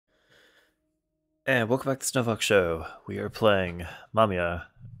And welcome back to SnowFox Show. We are playing Mamiya,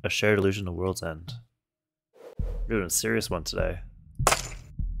 A Shared Illusion of World's End. We're doing a serious one today.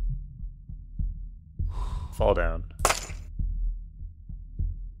 Fall down.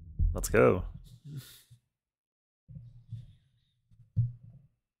 Let's go.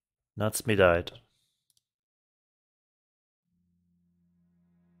 Natsume died.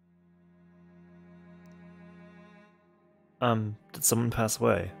 Did someone pass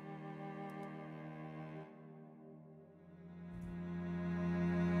away?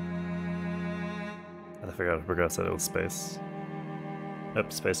 I forgot to progress it with space.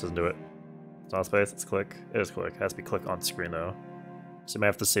 Nope, space doesn't do it. It's not space, it's click. It is click. It has to be click on screen though. So you might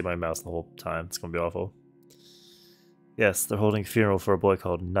have to see my mouse the whole time. It's gonna be awful. Yes, they're holding a funeral for a boy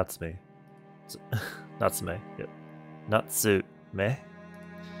called Natsume. Natsume, yep. Natsume? I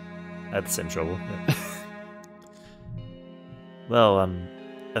had the same trouble. Yeah. Well,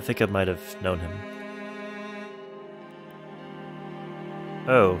 I think I might have known him.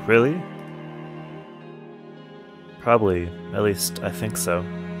 Oh, really? Probably. At least, I think so.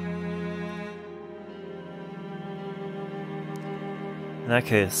 In that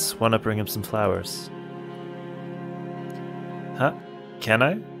case, why not bring him some flowers? Huh? Can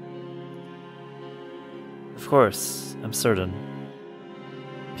I? Of course, I'm certain.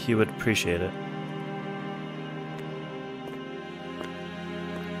 He would appreciate it.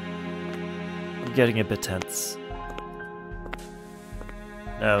 I'm getting a bit tense.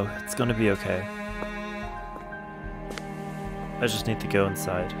 No, it's gonna be okay. I just need to go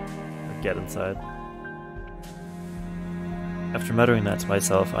inside. Or get inside. After muttering that to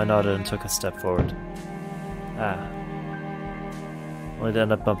myself, I nodded and took a step forward. Ah. Only to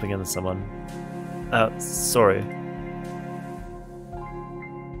end up bumping into someone. Sorry.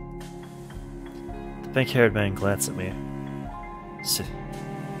 The pink-haired man glanced at me.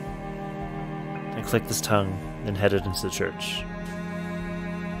 Then clicked his tongue, and headed into the church.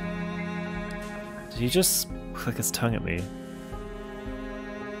 Did he just click his tongue at me?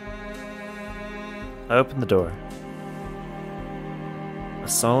 I opened the door. A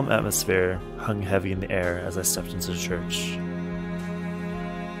solemn atmosphere hung heavy in the air as I stepped into the church.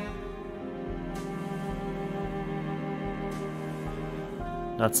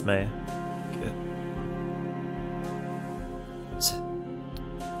 Natsume. Good.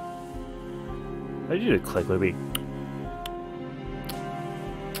 How do you do to click? Maybe.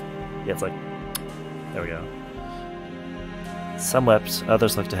 Yeah, it's like. There we go. Some wept,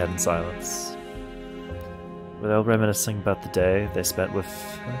 others looked ahead in silence. Were they all reminiscing about the day they spent with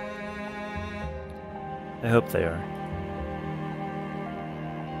him? I hope they are.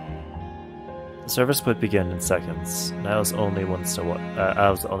 The service would begin in seconds, and I was the only one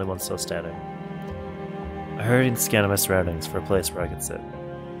still standing. I hurried and scanned my surroundings for a place where I could sit.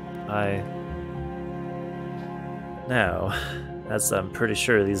 Now, as I'm pretty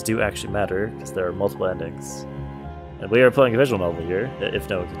sure these do actually matter, because there are multiple endings, and we are playing a visual novel here, if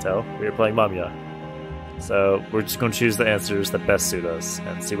no one can tell. We are playing Mamiya. So we're just going to choose the answers that best suit us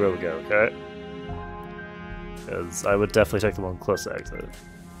and see where we go, okay? Because I would definitely take the one close to exit.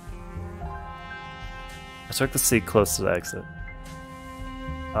 I took the seat close to the exit.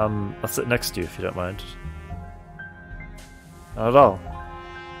 I'll sit next to you if you don't mind. Not at all.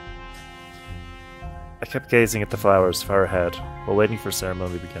 I kept gazing at the flowers far ahead while waiting for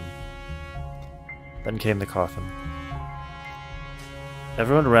ceremony to begin. Then came the coffin.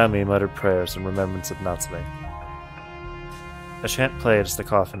 Everyone around me muttered prayers in remembrance of Natsume. A chant played as the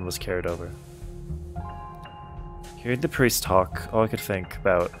coffin was carried over. Hearing the priest talk, all I could think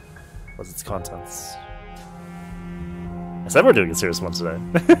about was its contents. I said we're doing a serious one today.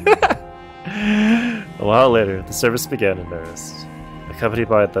 A while later, the service began in earnest, accompanied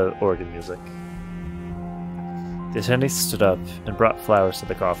by the organ music. The attendees stood up and brought flowers to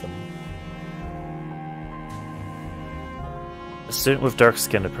the coffin. A student with dark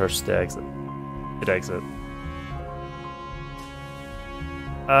skin approached the exit.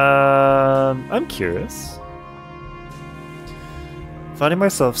 I'm curious. Finding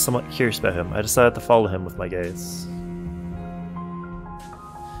myself somewhat curious about him, I decided to follow him with my gaze.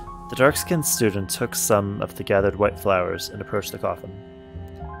 The dark-skinned student took some of the gathered white flowers and approached the coffin.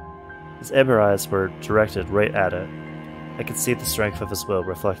 His amber eyes were directed right at it. I could see the strength of his will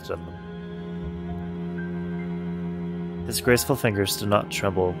reflected in them. His graceful fingers did not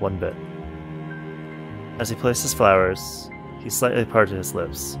tremble one bit. As he placed his flowers, he slightly parted his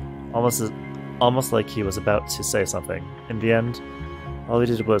lips, almost like he was about to say something. In the end, all he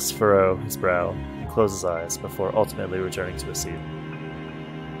did was furrow his brow and close his eyes before ultimately returning to his seat.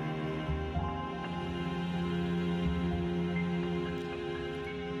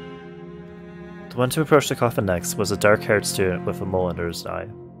 The one to approach the coffin next was a dark-haired student with a mole under his eye.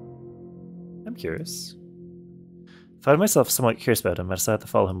 I'm curious. I found myself somewhat curious about him. I decided to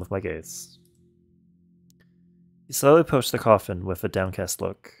follow him with my gaze. He slowly approached the coffin with a downcast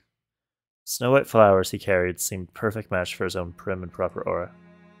look. Snow-white flowers he carried seemed perfect match for his own prim and proper aura.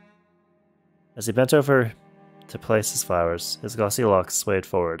 As he bent over to place his flowers, his glossy locks swayed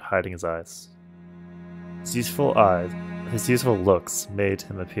forward, hiding his eyes. His youthful looks made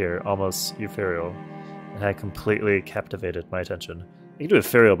him appear almost ethereal, and had completely captivated my attention. I can do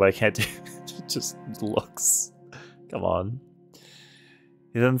ethereal, but I can't do just looks. Come on.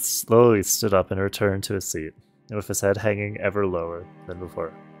 He then slowly stood up and returned to his seat, with his head hanging ever lower than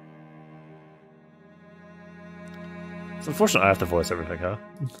before. It's unfortunate I have to voice everything, huh?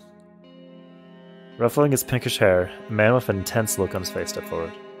 Ruffling his pinkish hair, a man with an intense look on his face stepped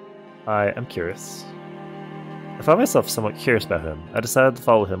forward. I am curious. I found myself somewhat curious about him. I decided to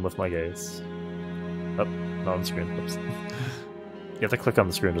follow him with my gaze. Oh, not on the screen. Oops. You have to click on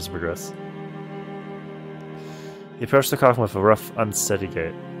the screen to progress. He approached the coffin with a rough, unsteady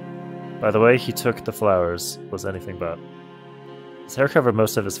gait. By the way he took the flowers was anything but. His hair covered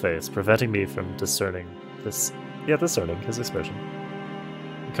most of his face, preventing me from discerning his expression.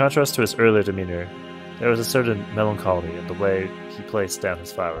 In contrast to his earlier demeanor, there was a certain melancholy in the way he placed down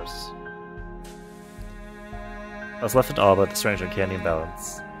his flowers. I was left in awe by the strange uncanny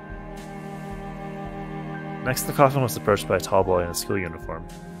imbalance. Next, the coffin was approached by a tall boy in a school uniform.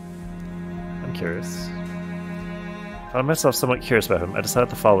 I'm curious. I found myself somewhat curious about him. I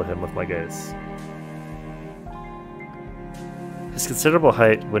decided to follow him with my gaze. His considerable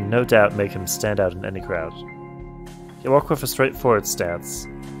height would no doubt make him stand out in any crowd. He walked with a straightforward stance,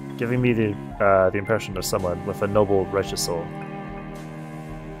 giving me the impression of someone with a noble, righteous soul.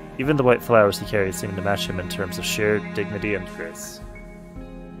 Even the white flowers he carried seemed to match him in terms of sheer dignity and grace.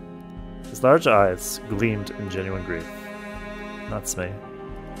 His large eyes gleamed in genuine grief. That's me.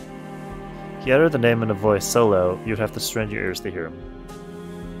 He uttered the name in a voice so low you'd have to strain your ears to hear him.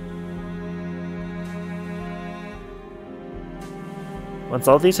 Once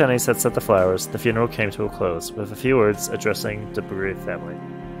all the attendees had set the flowers, the funeral came to a close, with a few words addressing the bereaved family.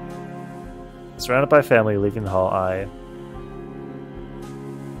 Surrounded by family leaving the hall, I...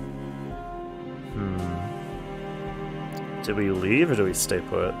 Do we leave or do we stay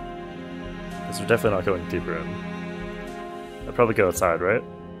put? Because we're definitely not going deeper in. I'd probably go outside, right?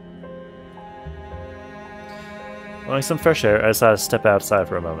 Wanting some fresh air, I decided to step outside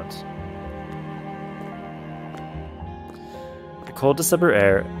for a moment. The cold December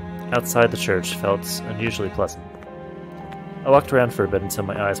air outside the church felt unusually pleasant. I walked around for a bit until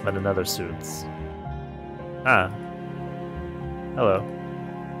my eyes met another student's. Ah. Hello.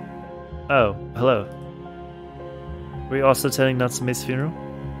 Oh, hello. Were you also attending Natsume's funeral?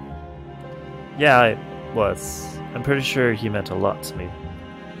 Yeah, I was. I'm pretty sure he meant a lot to me.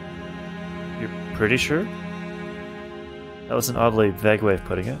 You're pretty sure? That was an oddly vague way of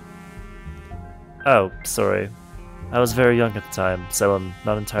putting it. Oh, sorry. I was very young at the time, so I'm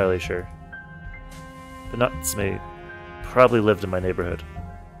not entirely sure. But Natsume probably lived in my neighborhood.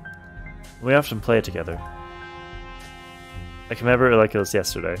 We often played together. I can remember it like it was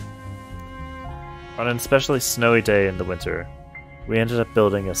yesterday. On an especially snowy day in the winter, we ended up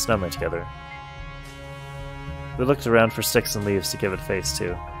building a snowman together. We looked around for sticks and leaves to give it a face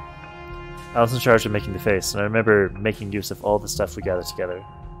too. I was in charge of making the face, and I remember making use of all the stuff we gathered together.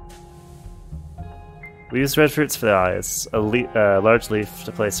 We used red fruits for the eyes, a large leaf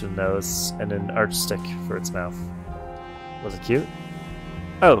to place for the nose, and an arch stick for its mouth. Was it cute?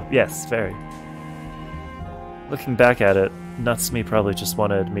 Oh, yes, very. Looking back at it, Natsume probably just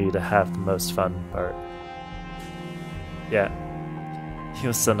wanted me to have the most fun part. Yeah, he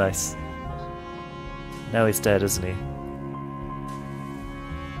was so nice. Now he's dead, isn't he?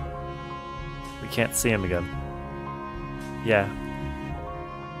 We can't see him again. Yeah.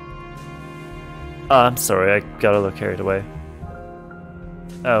 I'm sorry, I got a little carried away.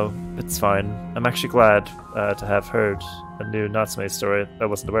 Oh, it's fine. I'm actually glad to have heard a new Natsume story I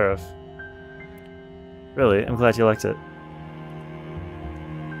wasn't aware of. Really, I'm glad you liked it.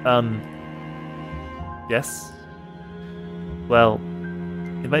 Yes? Well,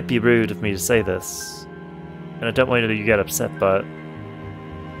 it might be rude of me to say this, and I don't want you to get upset, but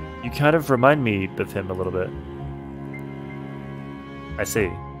you kind of remind me of him a little bit. I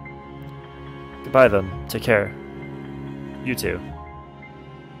see. Goodbye then. Take care. You too.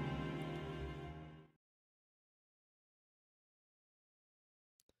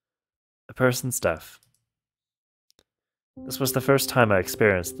 A person's death. This was the first time I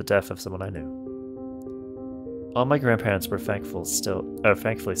experienced the death of someone I knew. All my grandparents were thankfully still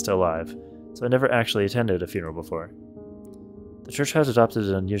alive, so I never actually attended a funeral before. The church has adopted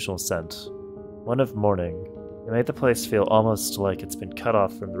an unusual scent, one of mourning. It made the place feel almost like it's been cut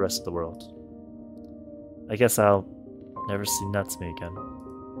off from the rest of the world. I guess I'll never see Natsume again.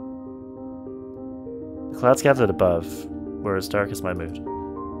 The clouds gathered above were as dark as my mood.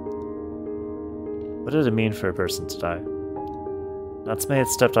 What did it mean for a person to die? Natsume had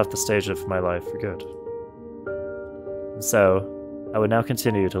stepped off the stage of my life for good. And so, I would now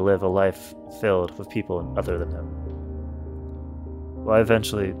continue to live a life filled with people other than him. Will I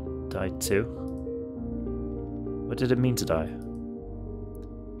eventually die too? What did it mean to die?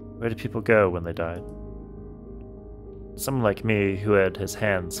 Where did people go when they died? Someone like me, who had his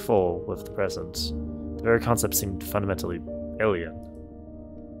hands full with the present, the very concept seemed fundamentally alien.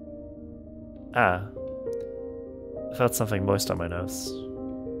 Ah. I felt something moist on my nose.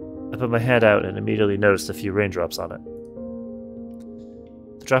 I put my hand out and immediately noticed a few raindrops on it.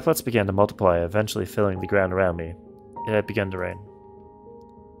 The droplets began to multiply, eventually filling the ground around me. It had begun to rain.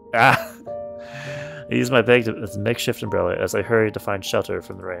 Ah! I used my bag as a makeshift umbrella as I hurried to find shelter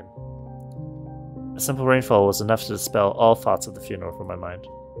from the rain. A simple rainfall was enough to dispel all thoughts of the funeral from my mind.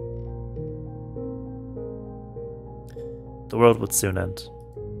 The world would soon end.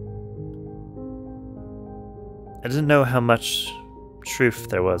 I didn't know how much truth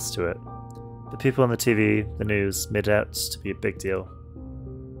there was to it. The people on the TV, the news, made it out to be a big deal.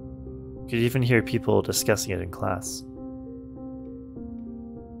 You could even hear people discussing it in class.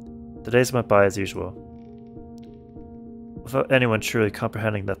 The days went by as usual, without anyone truly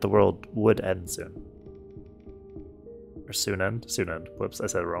comprehending that the world would end soon. Or soon end? Soon end. Whoops, I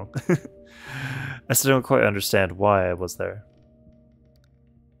said it wrong. I still don't quite understand why I was there.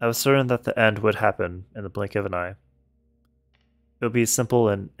 I was certain that the end would happen in the blink of an eye. It would be simple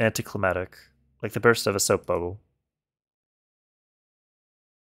and anticlimactic, like the burst of a soap bubble.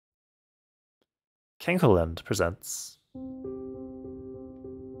 Kenkoland presents...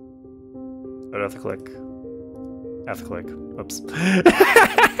 Oh, I have to click. I have to click. Oops.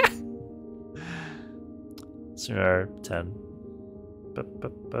 Sooner 10.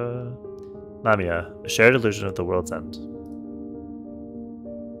 Mamiya, a shared illusion of the world's end.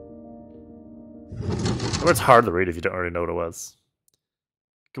 The word's hard to read if you don't already know what it was.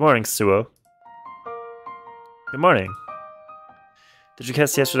 Good morning, Suou. Good morning. Did you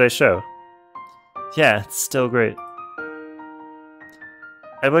catch yesterday's show? Yeah, it's still great.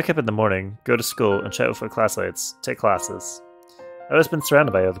 I wake up in the morning, go to school, and chat with my classmates, take classes. I've always been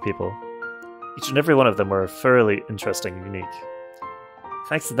surrounded by other people. Each and every one of them were thoroughly interesting and unique.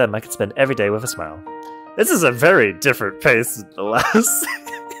 Thanks to them, I could spend every day with a smile. This is a very different pace than the last.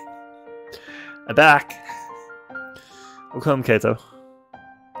 I'm back. Welcome, Kato.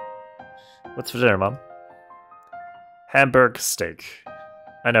 What's for dinner, Mom? Hamburg steak.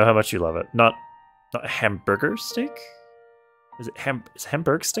 I know how much you love it. Not hamburger steak? Is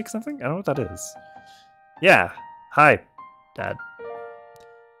Hamburg steak something? I don't know what that is. Yeah. Hi, Dad.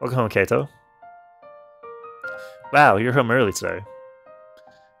 Welcome home, Kato. Wow, you're home early today.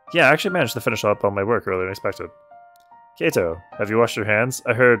 Yeah, I actually managed to finish up all my work earlier than expected. Kato, have you washed your hands?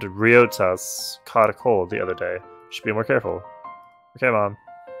 I heard Ryota's caught a cold the other day. You should be more careful. Okay, Mom.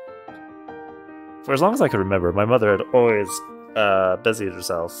 For as long as I could remember, my mother had always busied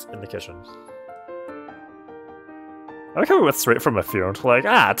herself in the kitchen. I like how we went straight from a funeral to like,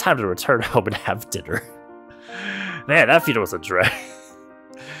 time to return home and have dinner. Man, that funeral was a drag.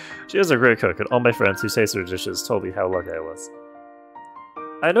 She was a great cook, and all my friends who tasted her dishes told me how lucky I was.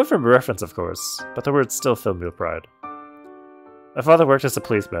 I know from reference, of course, but the words still filled me with pride. My father worked as a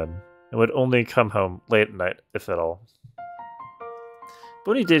policeman, and would only come home late at night, if at all.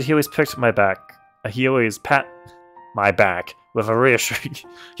 But when he did, he always picked my back. He always pat my back with a reassuring...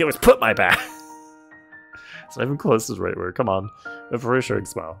 He always put my back! It's not even close to the right word, come on. With a reassuring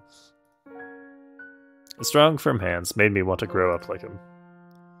smile. His strong, firm hands made me want to grow up like him.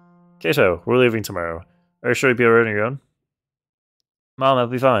 Kato, we're leaving tomorrow. Are you sure you'll be alright on your own? Mom, I'll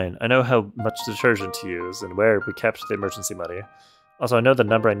be fine. I know how much detergent to use and where we kept the emergency money. Also, I know the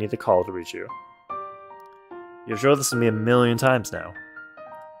number I need to call to reach you. You've showed this to me 1,000,000 times now.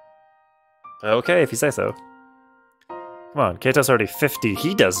 Okay, if you say so. Come on, Kato's already 50.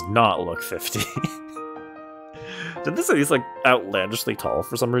 He does not look 50. Did this say he's like outlandishly tall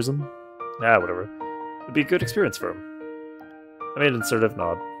for some reason? Yeah, whatever. It'd be a good experience for him. I made an assertive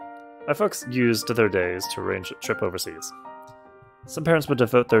nod. My folks used their days to arrange a trip overseas. Some parents would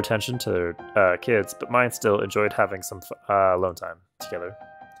devote their attention to their kids, but mine still enjoyed having some alone time together.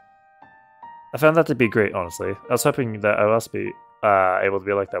 I found that to be great, honestly. I was hoping that I would also be able to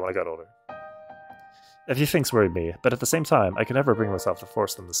be like that when I got older. A few things worried me, but at the same time, I could never bring myself to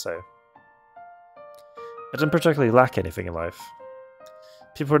force them to stay. I didn't particularly lack anything in life.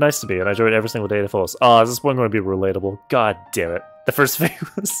 People were nice to me, and I enjoyed every single day to the fullest. Oh, is this one going to be relatable? God damn it. The first thing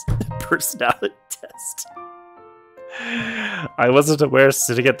was the personality test. I wasn't aware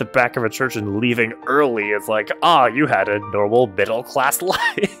sitting at the back of a church and leaving early is like, you had a normal middle-class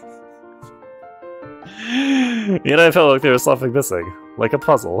life. Yet I felt like there was something missing, like a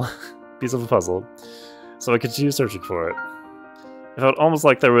puzzle, piece of a puzzle, so I continued searching for it. I felt almost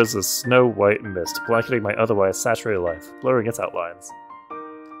like there was a snow-white mist blanketing my otherwise saturated life, blurring its outlines.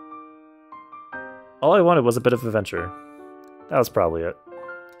 All I wanted was a bit of adventure. That was probably it.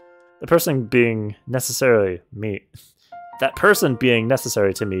 That person being necessary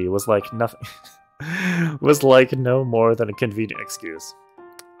to me was like nothing. Was like no more than a convenient excuse.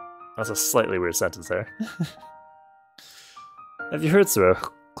 That's a slightly weird sentence there. Have you heard, Suou?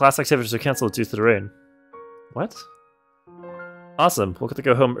 Class activities are cancelled due to the rain. What? Awesome, we'll get to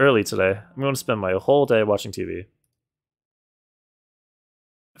go home early today. I'm going to spend my whole day watching TV.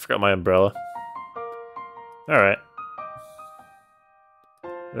 I forgot my umbrella. Alright.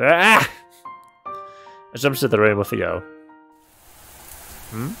 Ah! I jumped into the rain with a yo.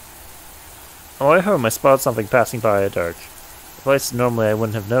 On the way home, I spotted something passing by at dark. A place normally I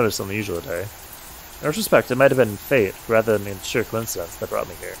wouldn't have noticed on the usual day. In retrospect, it might have been fate, rather than sheer coincidence, that brought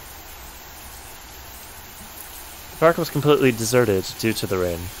me here. The park was completely deserted due to the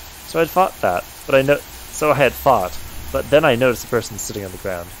rain, so I had fought, but then I noticed a person sitting on the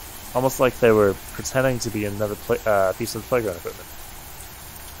ground, almost like they were pretending to be another piece of playground equipment.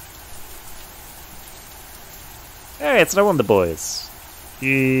 Hey, it's no one of the boys.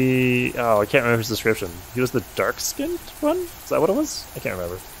 I can't remember his description. He was the dark-skinned one? Is that what it was? I can't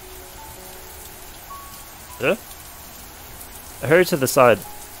remember. Yeah? I hurried to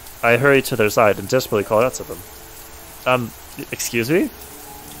their side and desperately called out to them. Excuse me?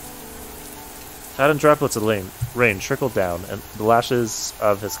 Fat and droplets of rain trickled down, and the lashes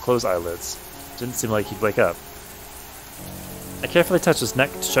of his closed eyelids didn't seem like he'd wake up. I carefully touched his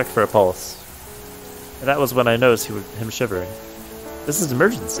neck to check for a pulse, and that was when I noticed him shivering. This is an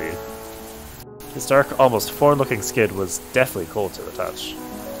emergency. His dark, almost foreign-looking skin was deathly cold to the touch.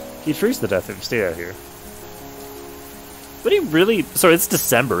 He'd freeze to death if he stayed out here. Would he really? Sorry, it's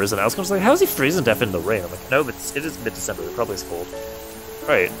December, isn't it? I was like, how is he freezing to death in the rain? I'm like, no, it is mid-December. It probably is cold.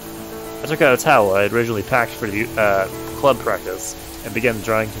 Right. I took out a towel I had originally packed for the club practice and began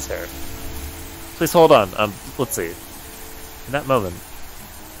drying his hair. Please hold on. Let's see. In that moment,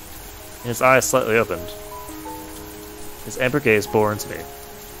 his eyes slightly opened. His amber gaze bore into me.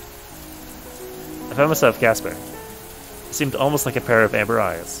 I found myself gasping. It seemed almost like a pair of amber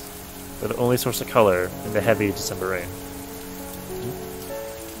eyes, were the only source of color in the heavy December rain.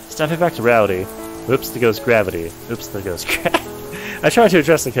 Snapping back to reality. Oops, there goes gravity. Oops, there goes gravity. I tried to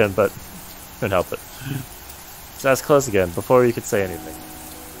address him, but couldn't help it. His eyes closed again before he could say anything.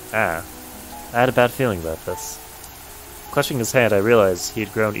 I had a bad feeling about this. Clutching his hand, I realized he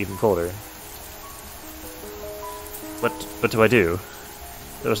had grown even colder. What do I do?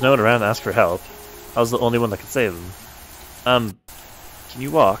 There was no one around to ask for help. I was the only one that could save him. Can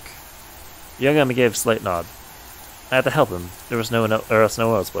you walk? The young man gave a slight nod. I had to help him. There was no one else, or else no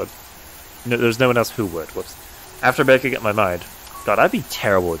one else would. No, there's no one else who would. Whoops. After making up my mind. God, I'd be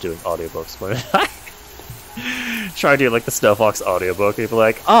terrible at doing audiobooks, wouldn't I? Try to do like the SnowFox audiobook, and you'd be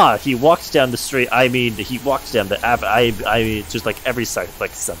like, he walked down the street, he walked down the avenue, just like every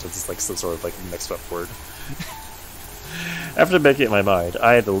sentence is like some sort of like mixed up word. After making up my mind,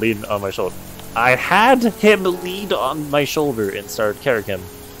 I had to lean on my shoulder. I had him lean on my shoulder and started carrying him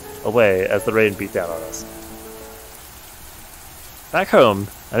away as the rain beat down on us. Back home,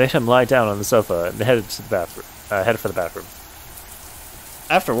 I made him lie down on the sofa and headed for the bathroom.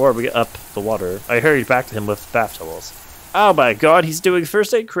 After warming up the water, I hurried back to him with bath towels. Oh my god, he's doing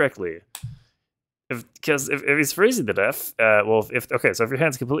first aid correctly! Because if he's freezing to death, so if your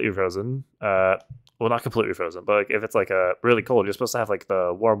hand's completely frozen, well, not completely frozen, but if it's like really cold, you're supposed to have like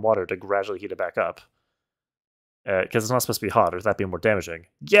the warm water to gradually heat it back up. Because it's not supposed to be hot, or that being more damaging.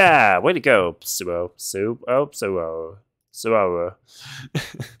 Yeah, way to go, Suou. Suou.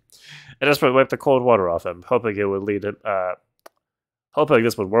 I just wiped the cold water off him, hoping it would lead him. Hoping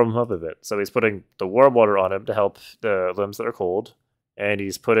this would warm him up a bit. So he's putting the warm water on him to help the limbs that are cold, and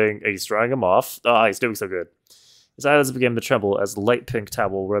he's drying him off. He's doing so good. His eyelids began to tremble as the light pink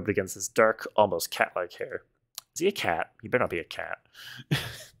towel rubbed against his dark, almost cat-like hair. Is he a cat? He better not be a cat.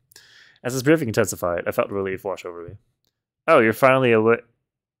 As his breathing intensified, I felt relief wash over me. Oh, you're finally awake.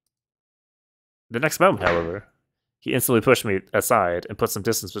 The next moment, however, he instantly pushed me aside and put some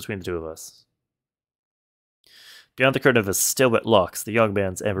distance between the two of us. Beyond the curtain of his still wet locks, the young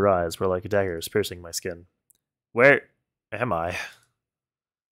man's amber eyes were like daggers piercing my skin. Where am I?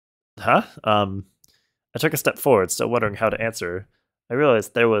 Huh? I took a step forward, still wondering how to answer. I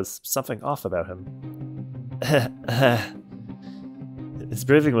realized there was something off about him. His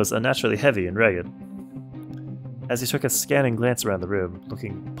breathing was unnaturally heavy and ragged. As he took a scanning glance around the room,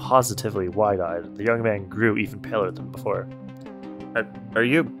 looking positively wide-eyed, the young man grew even paler than before. Are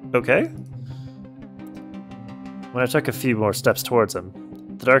you okay? When I took a few more steps towards him,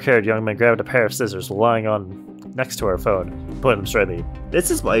 the dark-haired young man grabbed a pair of scissors lying on next to our phone and pointed them straight at me. This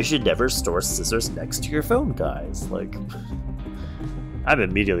is why you should never store scissors next to your phone, guys. Like, I'm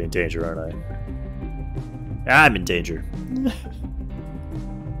immediately in danger, aren't I? I'm in danger.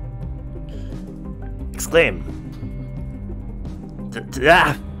 Exclaim.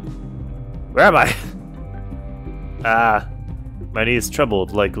 Where am I? My knees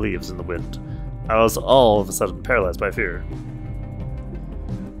trembled like leaves in the wind. I was all of a sudden paralyzed by fear.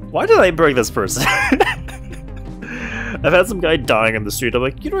 Why did I bring this person? I've had some guy dying in the street. I'm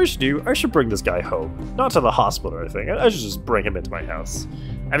like, you know what I should do? I should bring this guy home. Not to the hospital or anything. I should just bring him into my house.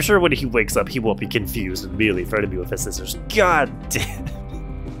 I'm sure when he wakes up, he won't be confused and immediately threaten me with his scissors. God damn.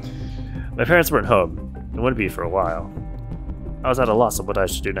 My parents weren't home. It wouldn't be for a while. I was at a loss of what I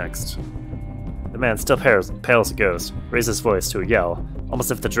should do next. The man, still pale as a ghost, raised his voice to a yell,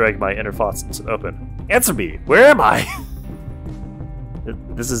 almost as if to drag my inner thoughts into the open. Answer me! Where am I?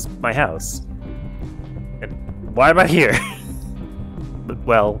 This is my house. And why am I here?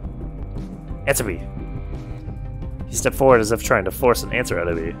 Well, answer me. He stepped forward as if trying to force an answer out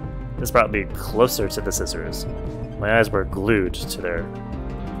of me. This brought me closer to the scissors. My eyes were glued to their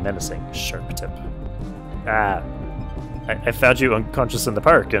menacing, sharp tip. I found you unconscious in the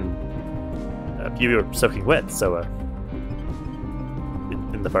park, and you were soaking wet, so,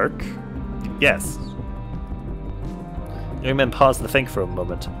 in the park? Yes. The young man paused to think for a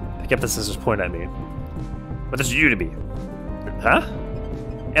moment, picked up the scissors, pointed at me. What did you do to me? Huh?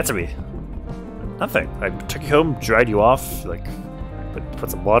 Answer me. Nothing. I took you home, dried you off, like,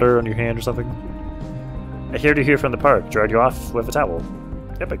 put some water on your hand or something. I heard you here from the park, dried you off with a towel.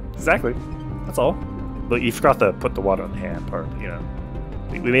 Yep, exactly. That's all. But you forgot to put the water on the hand part, you know.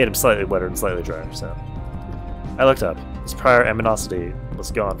 We made him slightly wetter and slightly drier, so. I looked up. His prior aminosity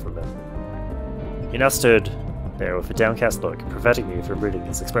was gone from him. He now stood there with a downcast look, preventing me from reading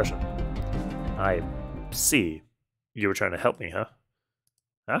his expression. I see. You were trying to help me, huh?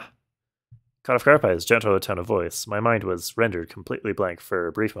 Huh? Caught off guard by his gentle tone of voice, my mind was rendered completely blank for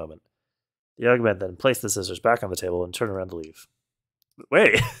a brief moment. The young man then placed the scissors back on the table and turned around to leave.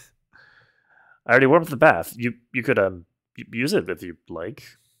 Wait! I already warmed up the bath. You could, use it if you like.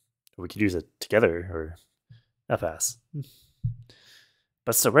 Or we could use it together, or... I'll pass. But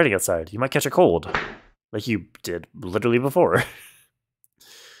it's still raining outside. You might catch a cold. Like you did literally before.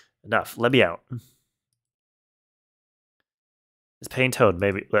 Enough. Let me out. His pain tone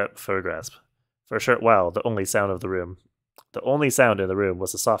made me let for grasp. For a short while, the only sound in the room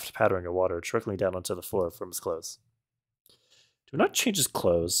was the soft pattering of water trickling down onto the floor from his clothes. Do not change his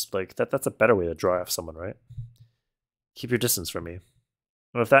clothes. Like, that's a better way to dry off someone, right? Keep your distance from me.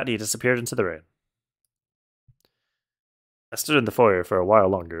 And with that, he disappeared into the rain. I stood in the foyer for a while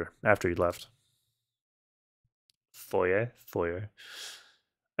longer after he left. Foyer?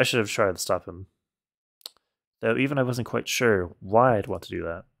 I should have tried to stop him. Though even I wasn't quite sure why I'd want to do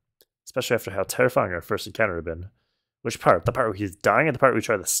that. Especially after how terrifying our first encounter had been. Which part? The part where he's dying or the part where he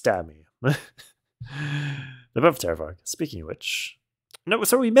tried to stab me? They're both terrifying. Speaking of which... No,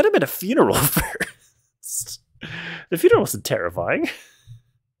 so we met him at a funeral first. The funeral wasn't terrifying.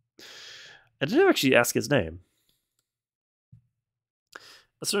 I didn't actually ask his name.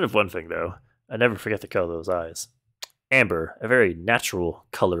 That's sort of one thing, though. I never forget the color of those eyes. Amber, a very natural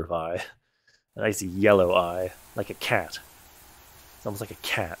color of eye. A nice yellow eye, like a cat. It's almost like a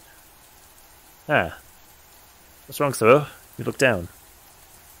cat. Ah. What's wrong, Suou? You look down.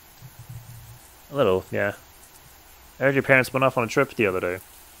 A little, yeah. I heard your parents went off on a trip the other day.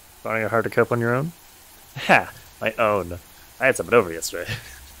 Finding it hard to cope on your own? Ha! My own. I had someone over yesterday.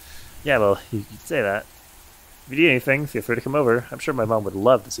 Yeah, well, you'd say that. If you need anything, feel free to come over. I'm sure my mom would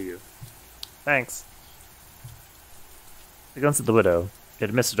love to see you. Thanks. I glanced at the window. It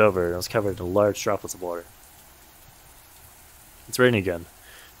had misted over and was covered in large droplets of water. It's raining again.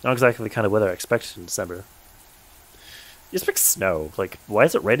 Not exactly the kind of weather I expected in December. You expect snow. Like, why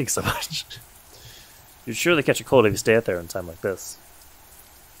is it raining so much? You'd surely catch a cold if you stay out there in time like this.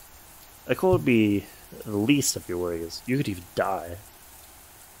 A cold would be the least of your worries. You could even die.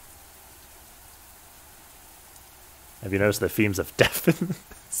 Have you noticed the themes of death in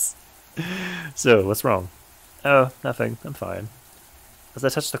this? So, what's wrong? Oh, nothing. I'm fine. As I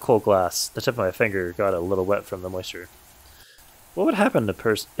touched the cold glass, the tip of my finger got a little wet from the moisture. What would happen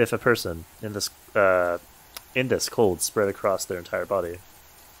if a person in this cold spread across their entire body?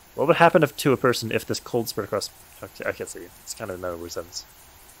 What would happen to a person if this cold spread across... Okay, I can't see. It's kind of no sense.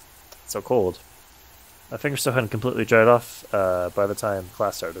 It's so cold. My finger still hadn't completely dried off by the time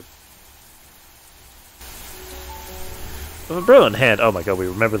class started. With a umbrella in hand, oh my god, we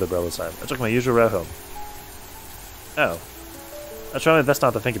remember the umbrella time. I took my usual route home. Oh. I tried my best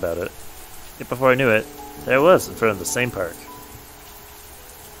not to think about it. Yet before I knew it, there I was in front of the same park.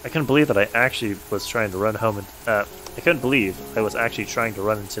 I couldn't believe that I actually was trying to run home and, I couldn't believe I was actually trying to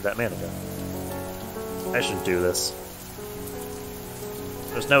run into that man again. I shouldn't do this.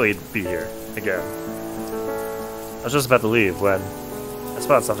 There's no way he'd be here. Again. I was just about to leave when I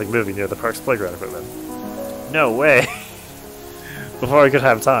spotted something moving near the park's playground equipment. No way! Before I could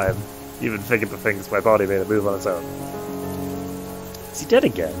have time, even thinking of things, my body made a move on its own. Is he dead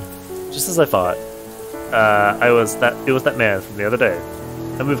again? Just as I thought. It was that man from the other day.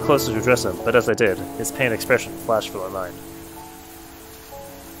 I moved closer to address him, but as I did, his pained expression flashed through my mind.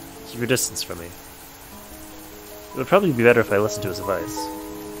 Keep your distance from me. It would probably be better if I listened to his advice.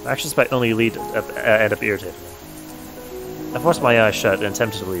 My actions might only end up irritating him. I forced my eyes shut and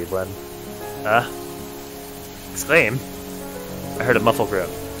attempted to leave when... Exclaim! I heard a muffled groan.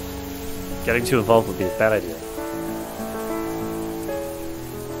 Getting too involved would be a bad idea.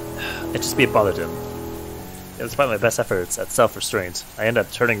 It bothered him. Yet despite my best efforts at self-restraint, I ended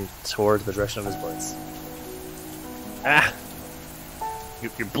up turning toward the direction of his voice. Ah!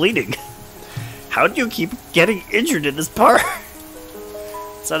 You're bleeding! How do you keep getting injured in this park?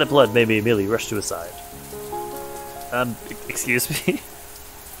 The sight of blood made me immediately rush to his side. Excuse me?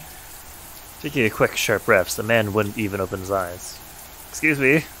 Taking a quick, sharp breath, the man wouldn't even open his eyes. Excuse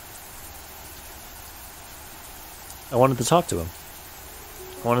me? I wanted to talk to him.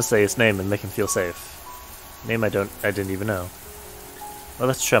 I wanted to say his name and make him feel safe. Name I didn't even know. My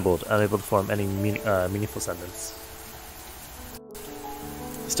lips trembled, unable to form any meaningful sentence.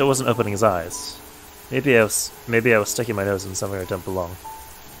 He still wasn't opening his eyes. Maybe I was sticking my nose in somewhere I don't belong.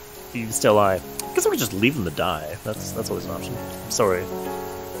 You can still lie. I guess I could just leave him to die. That's always an option. I'm sorry,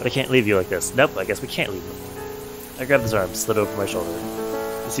 but I can't leave you like this. Nope, I guess we can't leave him. I grabbed his arm, slid over my shoulder.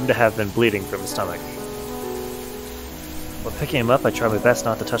 He seemed to have been bleeding from his stomach. While picking him up, I tried my best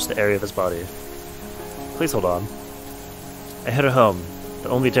not to touch the area of his body. Please hold on. I headed home, the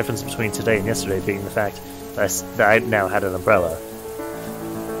only difference between today and yesterday being the fact that I now had an umbrella.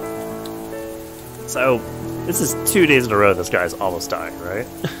 So, this is 2 days in a row this guy's almost dying, right?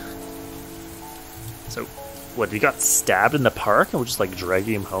 So, what, he got stabbed in the park and we're just like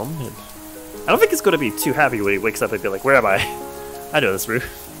dragging him home? I don't think he's going to be too happy when he wakes up and be like, where am I? I know this route.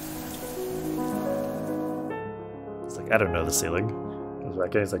 He's like, I don't know the ceiling. Goes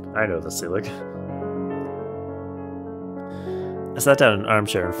back in, he's like, I know the ceiling. I sat down in an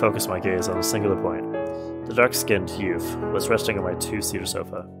armchair and focused my gaze on a singular point. The dark-skinned youth was resting on my two-seater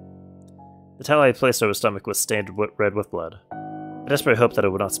sofa. The towel I had placed over his stomach was stained red with blood. I desperately hoped that it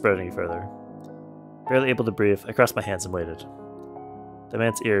would not spread any further. Barely able to breathe, I crossed my hands and waited. The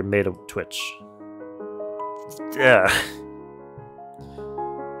man's ear made a twitch. Yeah.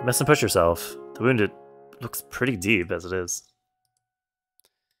 You mustn't push yourself. The wound looks pretty deep as it is.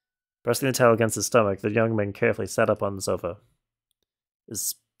 Pressing the towel against his stomach, the young man carefully sat up on the sofa.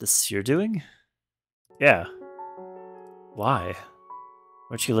 Is this your doing? Yeah. Why?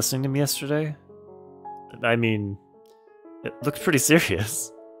 Weren't you listening to me yesterday? I mean, it looked pretty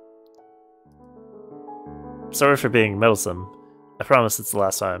serious. Sorry for being meddlesome. I promise it's the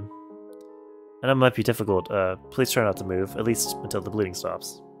last time. I know it might be difficult. Please try not to move, at least until the bleeding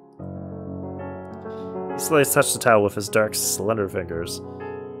stops. He slowly touched the towel with his dark, slender fingers,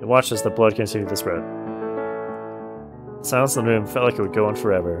 and watched as the blood continued to spread. The silence in the room felt like it would go on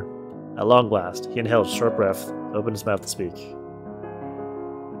forever. At long last, he inhaled a short breath, opened his mouth to speak.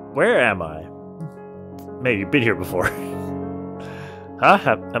 Where am I? Maybe you've been here before. Huh?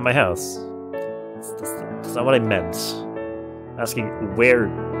 At my house. That's not what I meant. Asking, where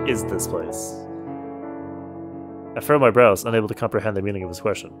is this place? I furrowed my brows, unable to comprehend the meaning of his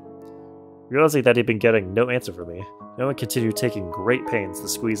question. Realizing that he'd been getting no answer from me, no one continued taking great pains to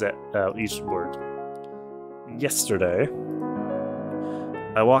squeeze out each word. Yesterday,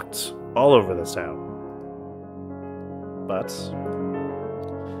 I walked all over this town, but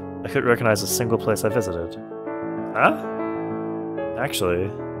I couldn't recognize a single place I visited. Huh? Actually,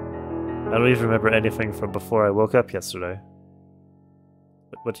 I don't even remember anything from before I woke up yesterday.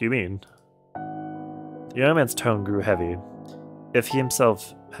 What do you mean? The young man's tone grew heavy. If he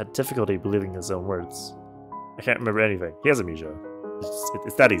himself had difficulty believing his own words. I can't remember anything. He has amnesia.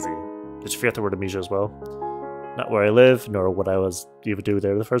 It's that easy. Did you forget the word amnesia as well? Not where I live, nor what I was even doing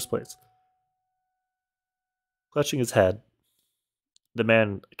there in the first place. Clutching his head, the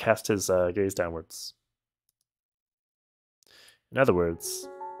man cast his gaze downwards. In other words,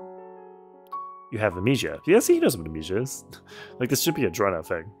 you have amnesia. Yeah, see, he knows what amnesia is. Like, this should be a drawn-out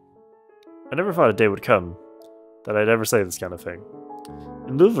thing. I never thought a day would come that I'd ever say this kind of thing.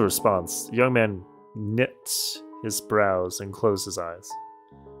 In lieu of a response, the young man knit his brows and closed his eyes.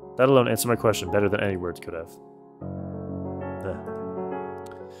 That alone answered my question better than any words could have.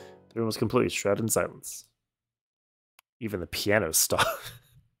 The room was completely shrouded in silence. Even the piano stopped.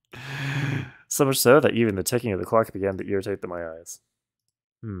 So much so that even the ticking of the clock began to irritate my eyes.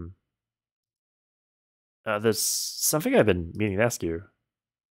 There's something I've been meaning to ask you.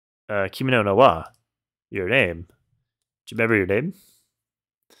 Kimi no wa, your name. Do you remember your name?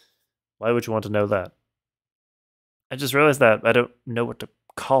 Why would you want to know that? I just realized that I don't know what to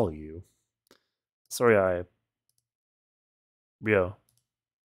call you. Sorry, Ryo.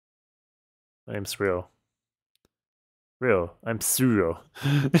 My name's Ryo. Ryo, I'm Suou.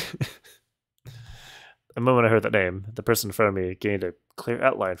 The moment I heard that name, the person in front of me gained a clear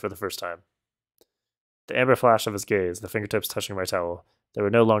outline for the first time. The amber flash of his gaze, the fingertips touching my towel, there were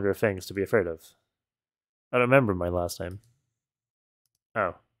no longer things to be afraid of. I don't remember my last name.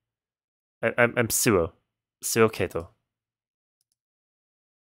 Oh. I'm Suou. Suou Kato.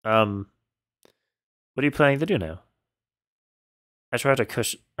 What are you planning to do now? I tried to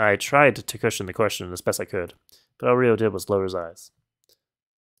cushion the question as best I could, but all Ryo did was lower his eyes.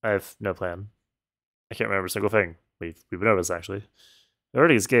 I have no plan. I can't remember a single thing. We've been over this, actually.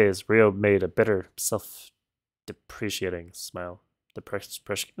 Averting his gaze, Ryo made a bitter, self-depreciating smile. That's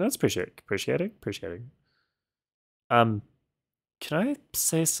appreciating. Can I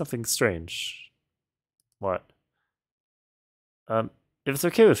say something strange? What? If it's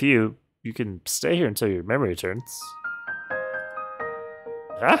okay with you, you can stay here until your memory returns.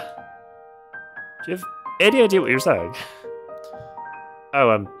 Huh? Do you have any idea what you're saying? Oh,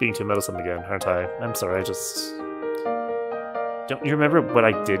 I'm being too meddlesome again, aren't I? I'm sorry, Don't you remember what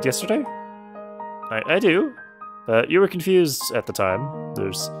I did yesterday? I do, but you were confused at the time.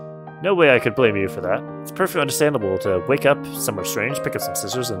 There's no way I could blame you for that. It's perfectly understandable to wake up somewhere strange, pick up some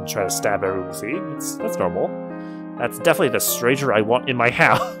scissors, and try to stab everyone you see. That's normal. That's definitely the stranger I want in my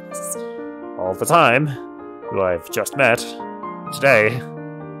house. All the time. Who I've just met. Today.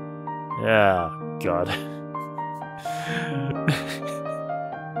 Yeah, God.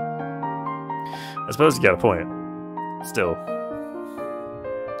 I suppose you got a point. Still.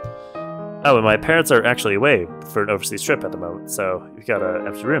 Oh, and my parents are actually away for an overseas trip at the moment, so we've got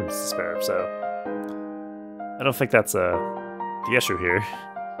empty rooms to spare, so... I don't think that's the issue here.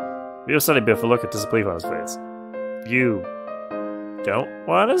 Ryo said a bit of a look of disbelief on his face. You don't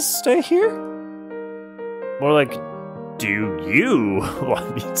want to stay here? More like, do you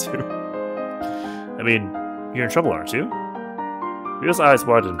want me to? I mean, you're in trouble, aren't you? Ryo's eyes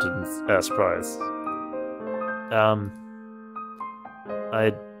widened in surprise.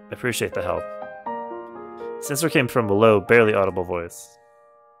 I'd appreciate the help. His answer came from a low, barely audible voice.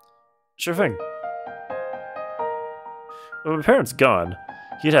 Sure thing. With my parents gone,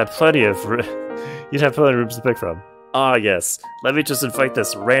 you'd have plenty of rooms to pick from. Ah, yes. Let me just invite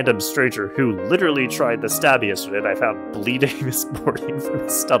this random stranger who literally tried to stab me yesterday and I found bleeding this morning from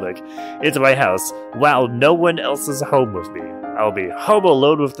his stomach into my house while no one else is home with me. I'll be home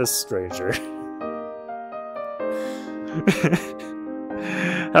alone with this stranger.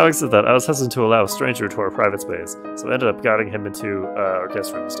 Having said that, I was hesitant to allow a stranger into our private space, so I ended up guiding him into our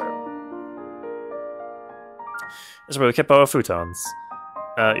guest room instead. This is where we kept our futons.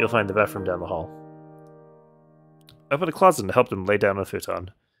 You'll find the bathroom down the hall. I opened a closet and helped him lay down on a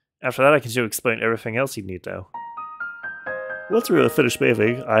futon. After that, I continued to explain everything else he'd need to know. Once we were finished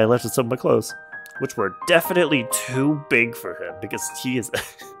bathing, I lifted some of my clothes, which were definitely too big for him because he is...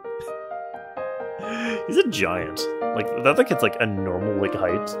 He's a giant. Like, the other kid's like a normal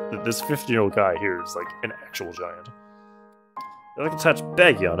height. This 15-year-old guy here is like an actual giant. I like a touch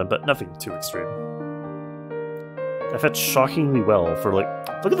baggy on him, but nothing too extreme. I fit shockingly well for look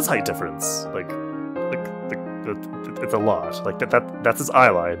at this height difference. It's a lot. Like that's his eye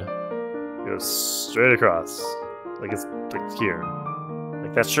line. It goes straight across. Like it's like here.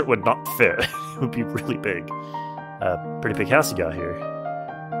 Like that shirt would not fit. It would be really big. Pretty big house you got here.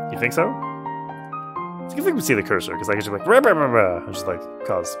 You think so? Let's see if we can see the cursor, because I can just like and just like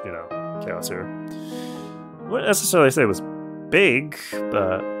cause, chaos here. I wouldn't necessarily say it was big,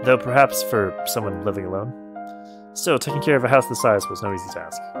 though perhaps for someone living alone. Still, taking care of a house this size was no easy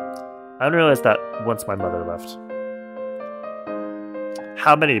task. I didn't realize that once my mother left.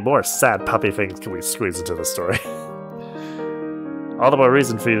 How many more sad puppy things can we squeeze into the story? All the more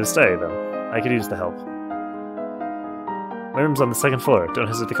reason for you to stay, then. I could use the help. My room's on the 2nd floor. Don't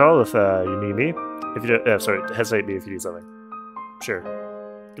hesitate to call if you need me. If you don't, sorry, hesitate me if you need something. Sure.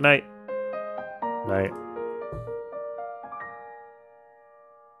 Good night. Night.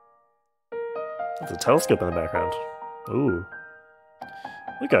 There's a telescope in the background. Ooh.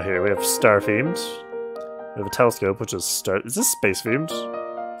 Look out here. We have star themed. We have a telescope, which is star. Is this space themed?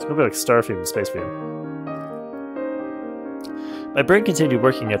 It's gonna be like star themed and space themed. My brain continued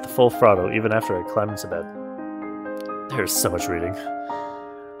working at the full throttle even after I climbed into bed. There's so much reading.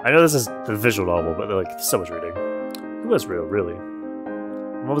 I know this is the visual novel, but like so much reading. Who was real, really?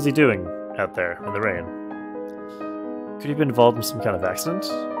 And what was he doing out there in the rain? Could he have been involved in some kind of accident?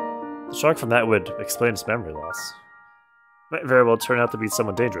 The shock from that would explain his memory loss. Might very well turn out to be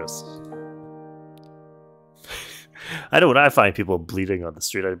someone dangerous. I know when I find people bleeding on the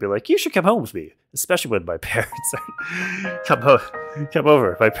street, I'd be like, you should come home with me. Especially when my parents are... come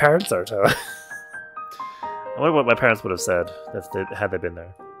over. My parents aren't home. I wonder what my parents would have said had they been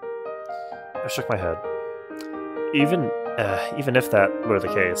there. I shook my head. Even if that were the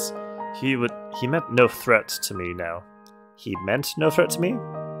case, he meant no threat to me now. He meant no threat to me?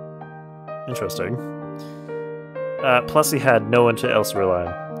 Interesting. Plus he had no one else to rely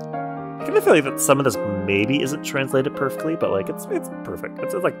on. I kind of feel like that some of this maybe isn't translated perfectly, but like it's perfect.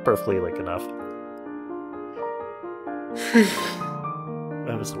 It's like perfectly like enough.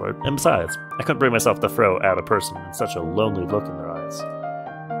 That was the word. And besides, I couldn't bring myself to throw out a person with such a lonely look in their eyes.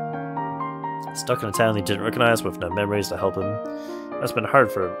 Stuck in a town he didn't recognize with no memories to help him. That's been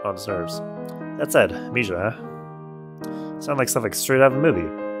hard on his nerves. That said, Mija, huh? Sound like something straight out of a movie.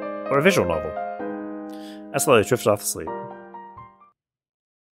 Or a visual novel. I slowly drifted off to sleep.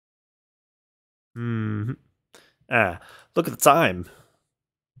 Look at the time.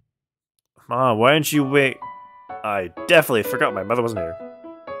 Mom, why didn't you wait? I definitely forgot my mother wasn't here.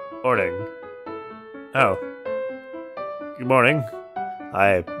 Morning. Oh. Good morning.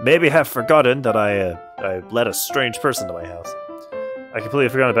 I maybe have forgotten that I let a strange person to my house. I completely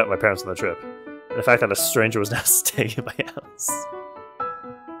forgot about my parents on the trip. And the fact that a stranger was now staying in my house.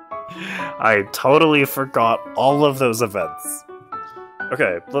 I totally forgot all of those events.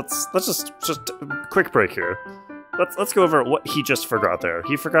 Okay, let's just quick break here. Let's go over what he just forgot there.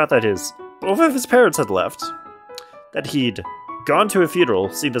 He forgot that both of his parents had left. That he'd gone to a funeral,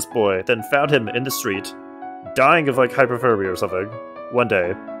 seen this boy, then found him in the street, dying of like hypothermia or something, one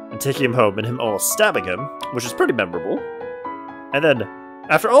day, and taking him home and him almost stabbing him, which is pretty memorable. And then,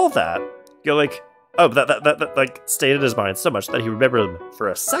 after all of that, you're like, oh, that like stayed in his mind so much that he remembered him for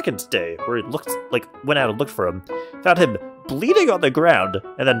a second day, where he went out and looked for him, found him bleeding on the ground,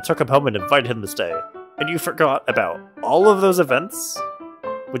 and then took him home and invited him to stay. And you forgot about all of those events?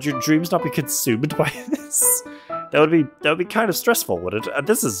 Would your dreams not be consumed by this? That would be kind of stressful, wouldn't it?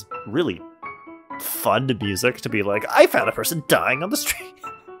 This is really fun music to be like, I found a person dying on the street.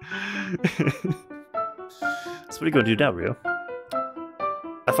 So what are you going to do now, Ryo?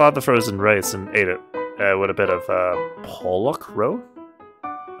 I thawed the frozen rice and ate it with a bit of pollock roe?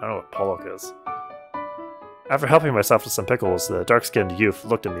 I don't know what pollock is. After helping myself with some pickles, the dark-skinned youth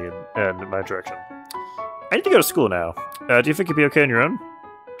looked at me in my direction. I need to go to school now. Do you think you'd be okay on your own?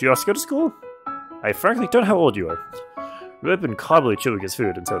 Do you also go to school? I frankly don't know how old you are. Rio had been calmly chewing his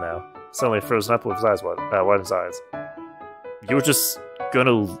food until now, suddenly frozen up with his eyes wide his eyes. You were just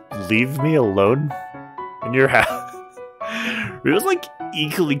gonna leave me alone in your house? Rio's like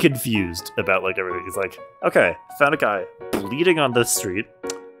equally confused about like everything. He's like, okay, found a guy bleeding on the street.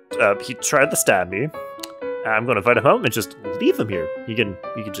 He tried to stab me. I'm gonna invite him home and just leave him here. You can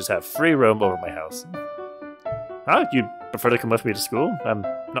just have free roam over my house. Huh? You'd prefer to come with me to school? I'm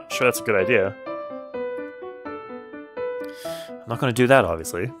not sure that's a good idea. I'm not gonna do that,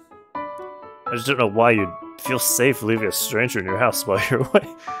 obviously. I just don't know why you'd feel safe leaving a stranger in your house while you're away.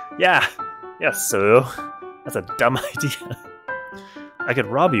 Yeah, so that's a dumb idea. I could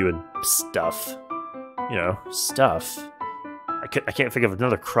rob you and stuff. You know, stuff. I can't think of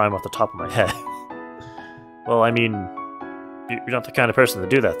another crime off the top of my head. Well, I mean, you're not the kind of person to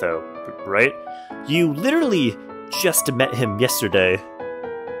do that, though, right? You literally just met him yesterday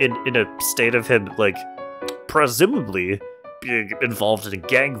in a state of him, like, presumably being involved in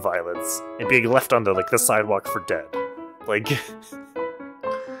gang violence and being left on the sidewalk for dead. Like,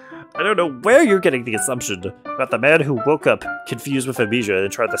 I don't know where you're getting the assumption about the man who woke up confused with amnesia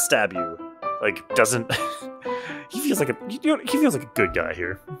and tried to stab you. Like, doesn't... he feels like a good guy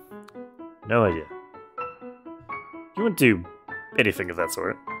here. No idea. You wouldn't do anything of that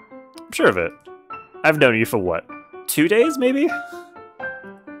sort. I'm sure of it. I've known you for what? 2 days, maybe?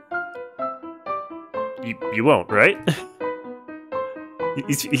 You won't, right?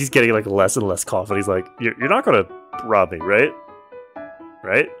 he's getting like less and less confident. He's like, you're not gonna rob me, right?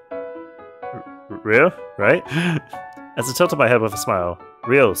 Right? Rio? Right? As I tilted my head with a smile,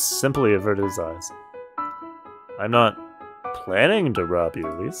 Rio simply averted his eyes. I'm not planning to rob you,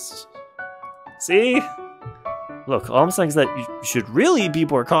 at least. See? Look, all I'm saying is that you should really be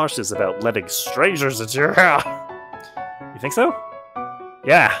more cautious about letting strangers into your house. You think so?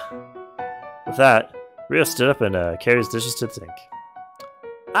 Yeah. With that, Rio stood up and carried his dishes to the sink.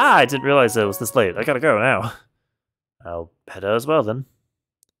 Ah, I didn't realize it was this late. I gotta go now. I'll head out as well, then.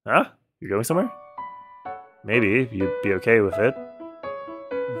 Huh? You're going somewhere? Maybe, you'd be okay with it.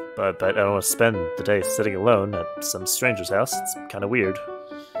 But I don't want to spend the day sitting alone at some stranger's house. It's kind of weird.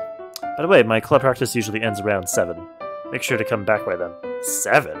 By the way, my club practice usually ends around 7. Make sure to come back by then.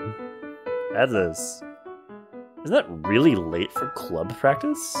 7? That is... Isn't that really late for club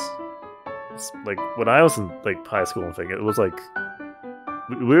practice? It's like, when I was in like high school and thing, it was like...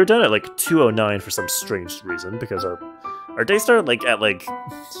 We were done at like 2:09 for some strange reason, because our day started like at like...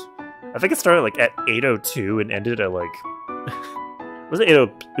 I think it started like at 8:02 and ended at like... Was it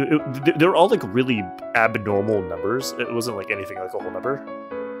 8:02? They were all like really abnormal numbers. It wasn't like anything like a whole number.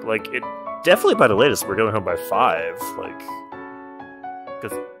 Like, it definitely by the latest, we're going home by 5. Like,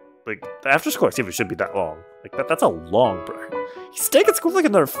 because like the after school activity should be that long. Like that's a long break. He's staying at school for like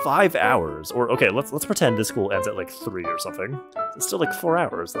another 5 hours. Or okay, let's pretend this school ends at like 3 or something. It's still like 4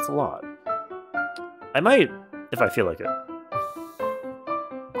 hours. That's a lot. I might, if I feel like it.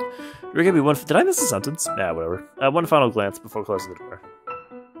 We're gonna be one. Did I miss a sentence? Nah, whatever. One final glance before closing the door.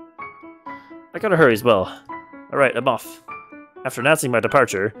 I gotta hurry as well. Alright, I'm off. After announcing my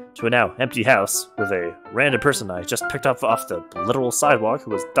departure to a now empty house with a random person I just picked up off the literal sidewalk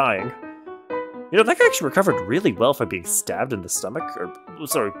who was dying. You know, that guy actually recovered really well from being stabbed in the stomach. Or,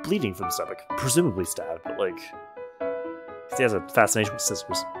 sorry, bleeding from the stomach. Presumably stabbed, but like... he has a fascination with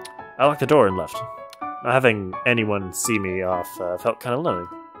scissors. I locked the door and left. Not having anyone see me off felt kind of lonely.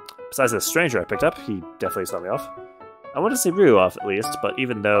 Besides the stranger I picked up, he definitely saw me off. I wanted to see Ryu off at least, but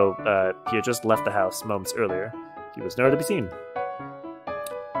even though he had just left the house moments earlier, he was nowhere to be seen.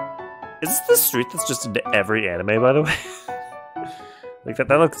 Is this the street that's just into every anime, by the way? Like, that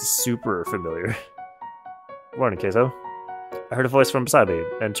looks super familiar. Morning, Keizo. I heard a voice from beside me,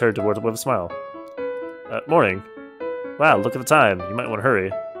 and turned towards him with a smile. Morning. Wow, look at the time. You might want to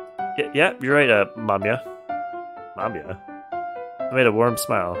hurry. Yeah, you're right, Mamiya. Mamiya? I made a warm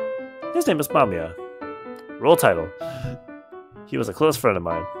smile. His name is Mamiya. Role title. He was a close friend of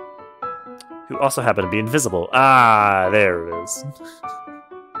mine, who also happened to be invisible. Ah, there it is.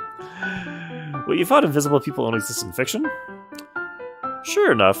 Well, you thought invisible people only exist in fiction?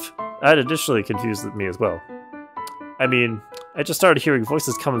 Sure enough, that initially confused me as well. I mean, I just started hearing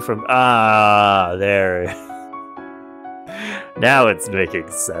voices coming from... Ah, there. Now it's making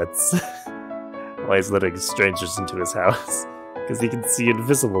sense. Why he's letting strangers into his house. Because he can see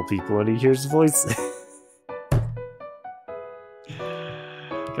invisible people and he hears voices.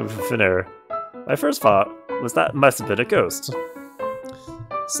 Coming from thin air. My first thought was that must have been a ghost.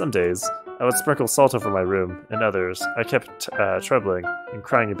 Some days, I would sprinkle salt over my room, and others, I kept trembling and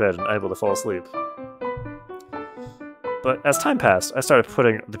crying in bed and unable to fall asleep. But as time passed, I started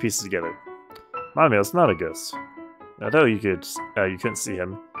putting the pieces together. Mamiya was not a ghost. Although you couldn't see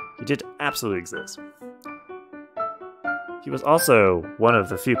him, he did absolutely exist. He was also one of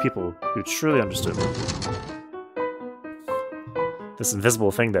the few people who truly understood me. This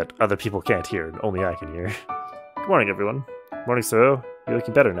invisible thing that other people can't hear, and only I can hear. Good morning, everyone. Morning, Suou. You're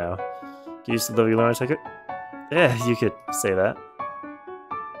looking better now. Can you use the Living Learner ticket? Yeah, you could say that.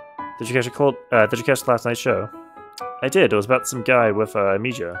 Did you catch last night's show? I did. It was about some guy with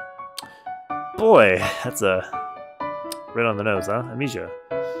amnesia. Boy, that's right on the nose, huh? Amnesia.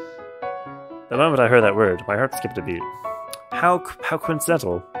 The moment I heard that word, my heart skipped a beat. How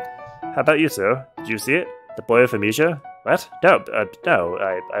coincidental. How about you, Suou? Did you see it? The boy with amnesia? What? No,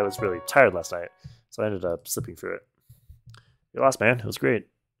 I was really tired last night, so I ended up slipping through it. You lost, man. It was great.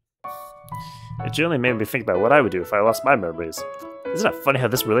 It generally made me think about what I would do if I lost my memories. Isn't it funny how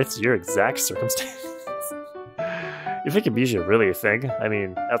this relates to your exact circumstance? You think amnesia really a thing? I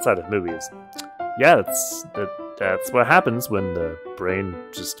mean, outside of movies. Yeah, that's what happens when the brain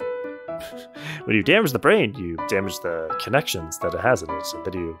just... when you damage the brain, you damage the connections that it has in it, so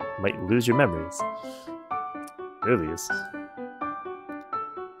that you might lose your memories. Movies.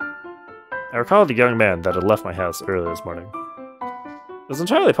 I recalled a young man that had left my house early this morning. It was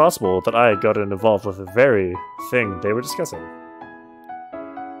entirely possible that I had gotten involved with the very thing they were discussing.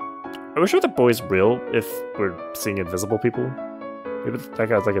 Are we sure the boy's real if we're seeing invisible people? Maybe that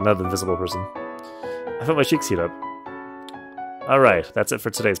guy's like another invisible person. I felt my cheeks heat up. Alright, that's it for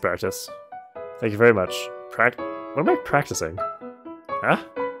today's practice. Thank you very much. What am I practicing? Huh?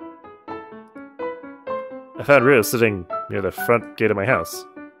 I found Ryo sitting near the front gate of my house.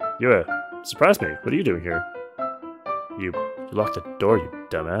 You surprised me. What are you doing here? You locked the door, you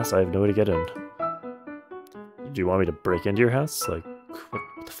dumbass. I have no way to get in. Do you want me to break into your house? Like, what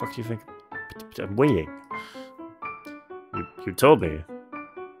the fuck do you think? I'm waiting. You told me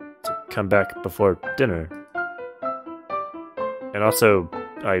to come back before dinner. And also,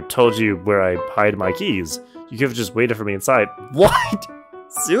 I told you where I hide my keys. You could have just waited for me inside. What?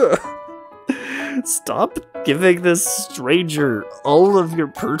 Suou! Stop giving this stranger all of your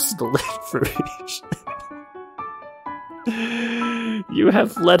personal information. You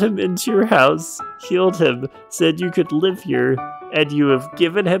have let him into your house, healed him, said you could live here, and you have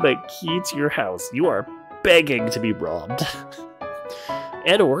given him a key to your house. You are begging to be robbed.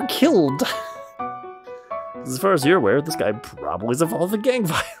 And or killed. As far as you're aware, this guy probably is involved in gang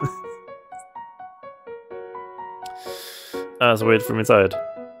violence. So wait for me inside.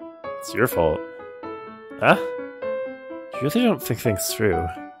 It's your fault. Huh? You really don't think things through.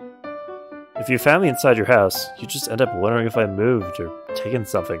 If you found me inside your house, you just end up wondering if I moved or taken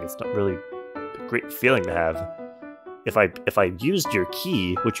something. It's not really a great feeling to have. If I used your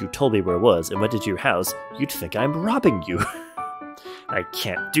key, which you told me where it was, and went into your house, you'd think I'm robbing you. I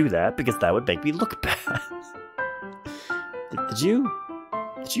can't do that because that would make me look bad. Did you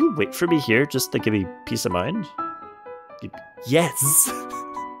wait for me here just to give me peace of mind? Yes.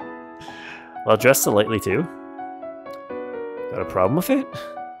 Well, dressed so lightly too. Got a problem with it?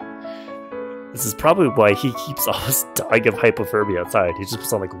 This is probably why he keeps almost dying of hypothermia outside. He just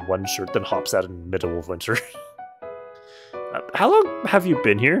puts on like one shirt, then hops out in the middle of winter. How long have you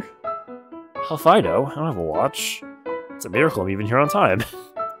been here? Hell if I know. I don't have a watch. It's a miracle I'm even here on time.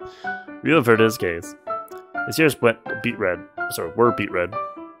 Real averted his gaze. His ears were beet red.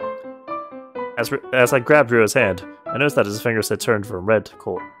 As I grabbed Ryo's hand, I noticed that his fingers had turned from red to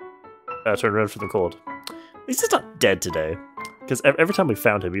cold. Turned red from the cold. At least he's not dead today. Because every time we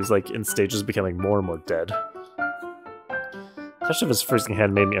found him, he was like in stages of becoming more and more dead. The touch of his freezing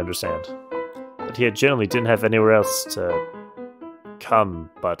hand made me understand that he generally didn't have anywhere else to come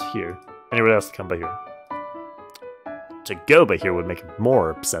but here. Anywhere else to come but here. To go but here would make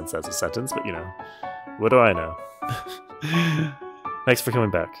more sense as a sentence, but you know, what do I know? Thanks for coming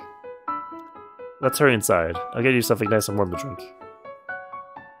back. Let's hurry inside. I'll get you something nice and warm to drink.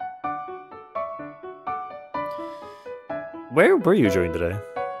 Where were you during the day?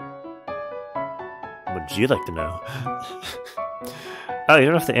 Would you like to know? Oh, you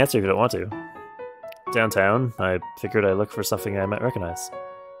don't have to answer if you don't want to. Downtown, I figured I'd look for something I might recognize.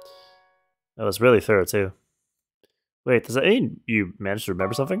 That was really thorough, too. Wait, does that mean you managed to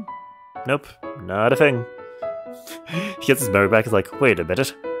remember something? Nope, not a thing. He gets his memory back, he's like, wait a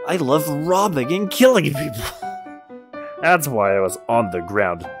minute. I love robbing and killing people. That's why I was on the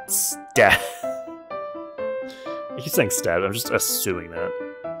ground. Stat. I keep saying stab, I'm just assuming that.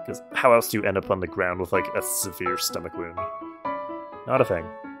 Because how else do you end up on the ground with, like, a severe stomach wound? Not a thing.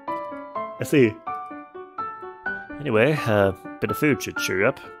 I see. Anyway, bit of food should cheer you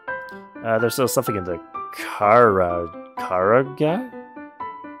up. There's still something in the Karaga?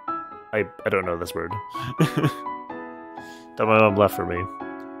 I don't know this word. That my mom left for me.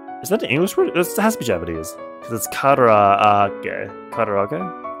 Is that an English word? It has to be Japanese. Because it's Kararage. Kararage?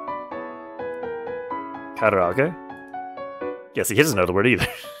 Kararage? Yeah, see, he doesn't know the word either.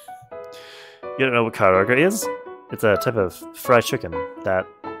 You don't know what kararage is? It's a type of fried chicken that...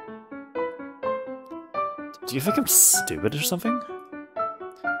 Do you think I'm stupid or something?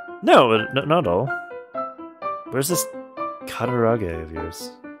 No, not at all. Where's this kararage of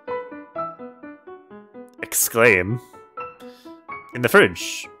yours? Exclaim. In the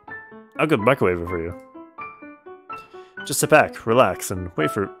fridge. I'll go microwave it for you. Just sit back, relax, and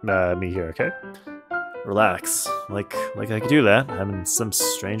wait for me here, okay? Relax. Like I could do that. I'm in some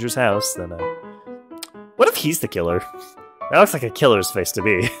stranger's house, then What if he's the killer? That looks like a killer's face to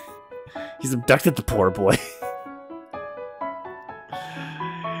me. He's abducted the poor boy.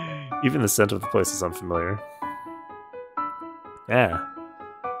 Even the scent of the place is unfamiliar. Yeah.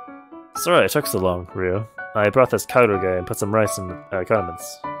 Sorry I took so long, Ryo. I brought this kararage and put some rice and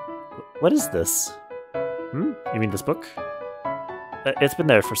condiments. What is this? You mean this book? It's been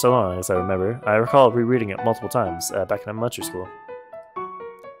there for so long, as I remember. I recall rereading it multiple times, back in elementary school.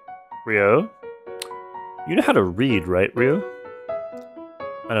 Ryo? You know how to read, right, Ryo?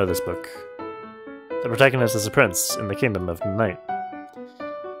 I know this book. The protagonist is a prince in the kingdom of the night.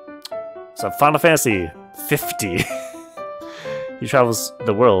 So Final Fantasy 50. He travels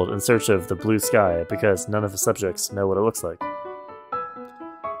the world in search of the blue sky because none of his subjects know what it looks like.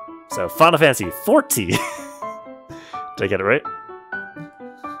 So, Final Fantasy 14! Did I get it right?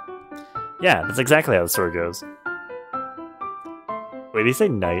 Yeah, that's exactly how the story goes. Wait, did he say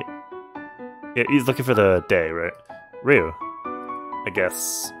night? Yeah, he's looking for the day, right? Ryu. I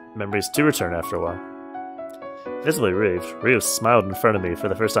guess memories do return after a while. Visibly relieved, Ryu smiled in front of me for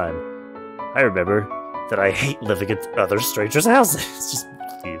the first time. I remember that I hate living in other strangers' houses. Just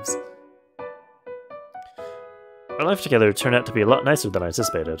leaves. Our life together turned out to be a lot nicer than I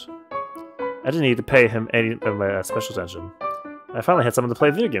anticipated. I didn't need to pay him any of my special attention. I finally had someone to play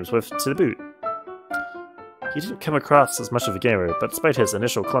video games with to the boot. He didn't come across as much of a gamer, but despite his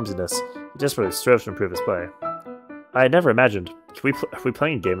initial clumsiness, he desperately strove to improve his play. I had never imagined... Are we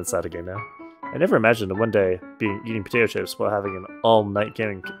playing a game inside a game now? I never imagined one day eating potato chips while having an all-night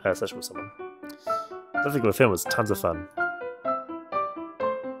gaming session with someone. Living with him was tons of fun.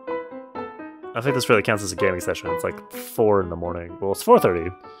 I think this really counts as a gaming session. It's like 4 in the morning. Well, it's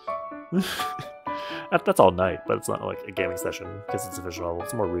 4:30. That's all night, but it's not like a gaming session because it's a visual novel.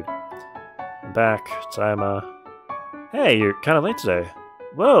 It's more reading. I'm back. Time, Hey, you're kind of late today.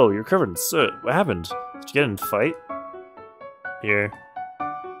 Whoa, you're covered in soot. What happened? Did you get in a fight? Here.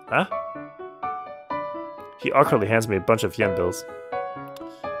 Huh? He awkwardly hands me a bunch of yen bills.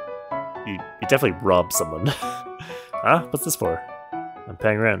 He definitely robbed someone. Huh? What's this for? I'm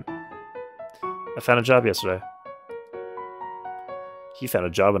paying rent. I found a job yesterday. He found a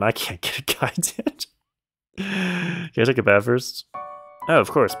job and I can't get a guide yet. Can I take a bath first? Oh, of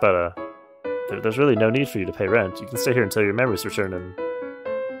course, but there's really no need for you to pay rent. You can stay here until your memories return, and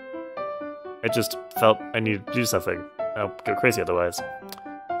I just felt I needed to do something. I'll go crazy otherwise.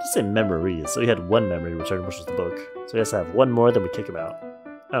 Just say memories, so he had one memory return, which was the book. So he has to have one more, then we kick him out.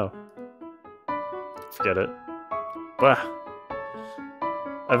 Oh. Forget it. Blah.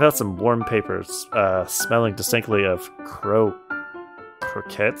 I've had some warm papers, smelling distinctly of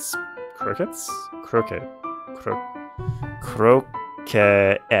croquettes? Croquettes? Croquettes.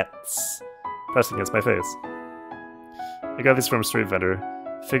 Pressed against my face. I got these from a street vendor.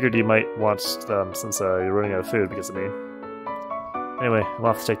 Figured you might want them since you're running out of food because of me. Anyway, I'll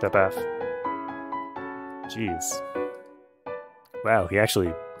have to take that bath. Jeez. Wow, he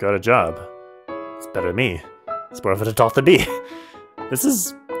actually got a job. It's better than me. It's more of an adult than me. This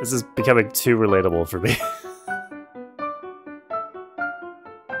is becoming too relatable for me.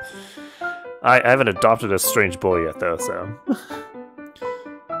 I haven't adopted a strange boy yet, though, so...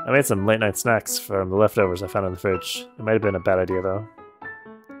 I made some late-night snacks from the leftovers I found in the fridge. It might have been a bad idea, though.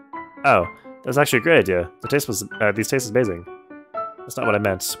 Oh, that was actually a great idea. These taste amazing. That's not what I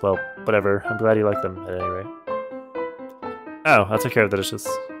meant. Well, whatever. I'm glad you like them, at any rate. Oh, I'll take care of the dishes.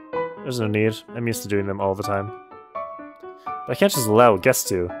 There's no need. I'm used to doing them all the time. But I can't just allow guests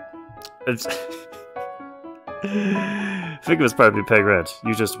to. Think of as part of your paying rent.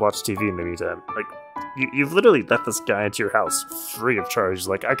 You just watch TV in the meantime. Like, you've literally let this guy into your house free of charge.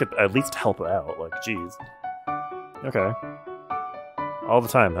 Like, I could at least help out. Like, jeez. Okay. All the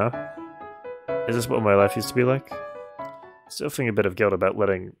time, huh? Is this what my life used to be like? Still feeling a bit of guilt about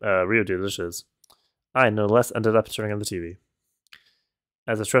letting Ryo do the dishes. I, no less, ended up turning on the TV.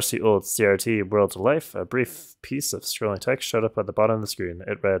 As a trusty old CRT whirled to life, a brief piece of scrolling text showed up at the bottom of the screen.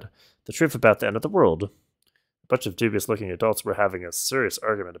 It read, "The truth about the end of the world." A bunch of dubious-looking adults were having a serious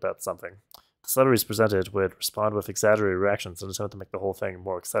argument about something. The celebrities presented would respond with exaggerated reactions in an attempt to make the whole thing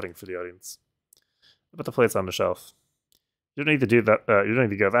more exciting for the audience. I put the plates on the shelf. You don't need to do that. You don't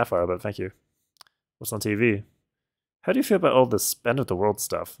need to go that far, but thank you. What's on TV? How do you feel about all this end of the world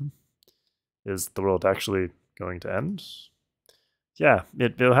stuff? Is the world actually going to end? Yeah,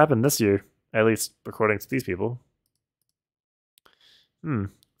 it'll happen this year, at least according to these people.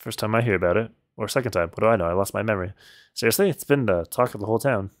 First time I hear about it. Or second time, what do I know? I lost my memory. Seriously? It's been the talk of the whole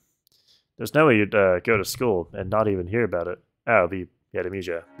town. There's no way you'd go to school and not even hear about it. Oh, you had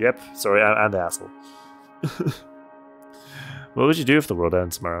amnesia. Yep, sorry, I'm the asshole. What would you do if the world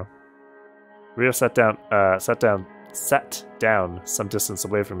ends tomorrow? Ryo sat down some distance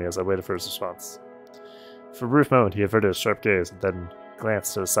away from me as I waited for his response. For a brief moment, he averted his sharp gaze and then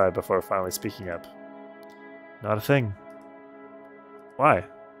glanced to the side before finally speaking up. Not a thing. Why?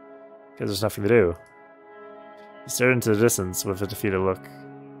 Because there's nothing to do. He stared into the distance with a defeated look.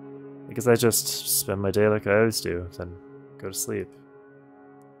 Because I just spend my day like I always do, then go to sleep.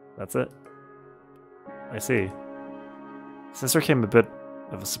 That's it. I see. This answer came a bit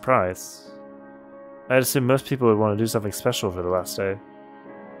of a surprise. I'd assume most people would want to do something special for the last day.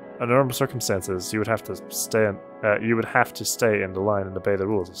 Under normal circumstances, you would have to stay in the line and obey the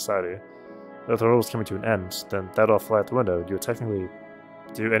rules of society. If the world was coming to an end, then that'd all fly out the window. You would technically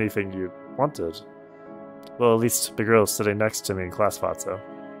do anything you wanted. Well, at least the girl sitting next to me in class thought so.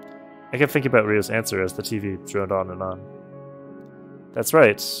 I kept thinking about Ryo's answer as the TV droned on and on. That's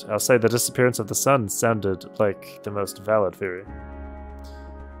right. I'll say the disappearance of the sun sounded like the most valid theory.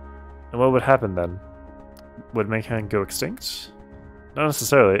 And what would happen then? Would mankind go extinct? Not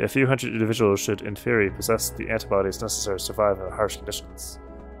necessarily. A few hundred individuals should, in theory, possess the antibodies necessary to survive in harsh conditions.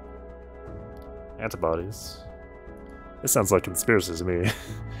 Antibodies? This sounds like conspiracy to me.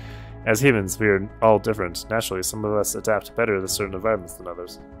 As humans, we are all different. Naturally, some of us adapt better to certain environments than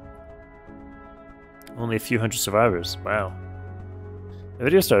others. Only a few hundred survivors. Wow. The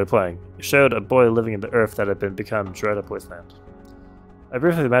video started playing. It showed a boy living in the earth that had become dried up wasteland. I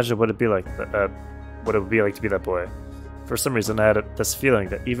briefly imagined what it would be like to be that boy. For some reason, I had this feeling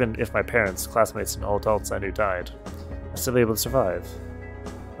that even if my parents, classmates, and all adults I knew died, I'd still be able to survive.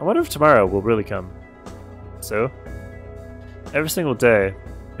 I wonder if tomorrow will really come. So, every single day,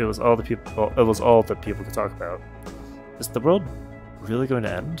 it was all that people could talk about. Is the world really going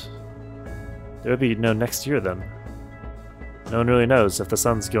to end? There would be no next year then. No one really knows if the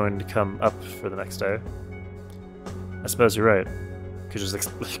sun's going to come up for the next day. I suppose you're right. Could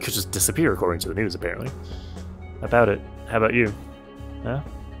just disappear according to the news, apparently. About it. How about you? Huh?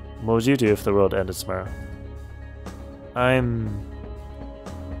 What would you do if the world ended tomorrow? I'm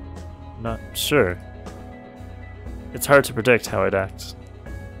not sure. It's hard to predict how I'd act.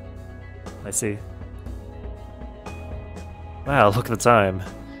 I see. Wow, look at the time.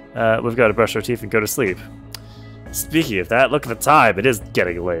 We've got to brush our teeth and go to sleep. Speaking of that, look at the time. It is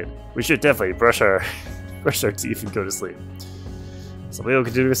getting late. We should definitely brush our teeth and go to sleep. So we'll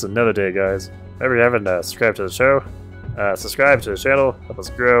continue this another day, guys. If you haven't subscribed to the show, subscribe to the channel, help us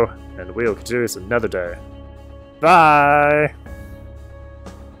grow, and we'll continue this another day. Bye!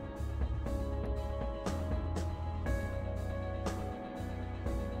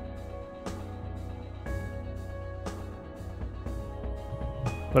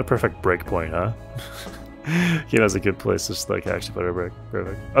 What a perfect break point, huh? That's a good place to just like actually put a break.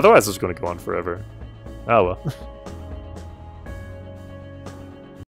 Perfect. Otherwise, it's going to go on forever. Oh well.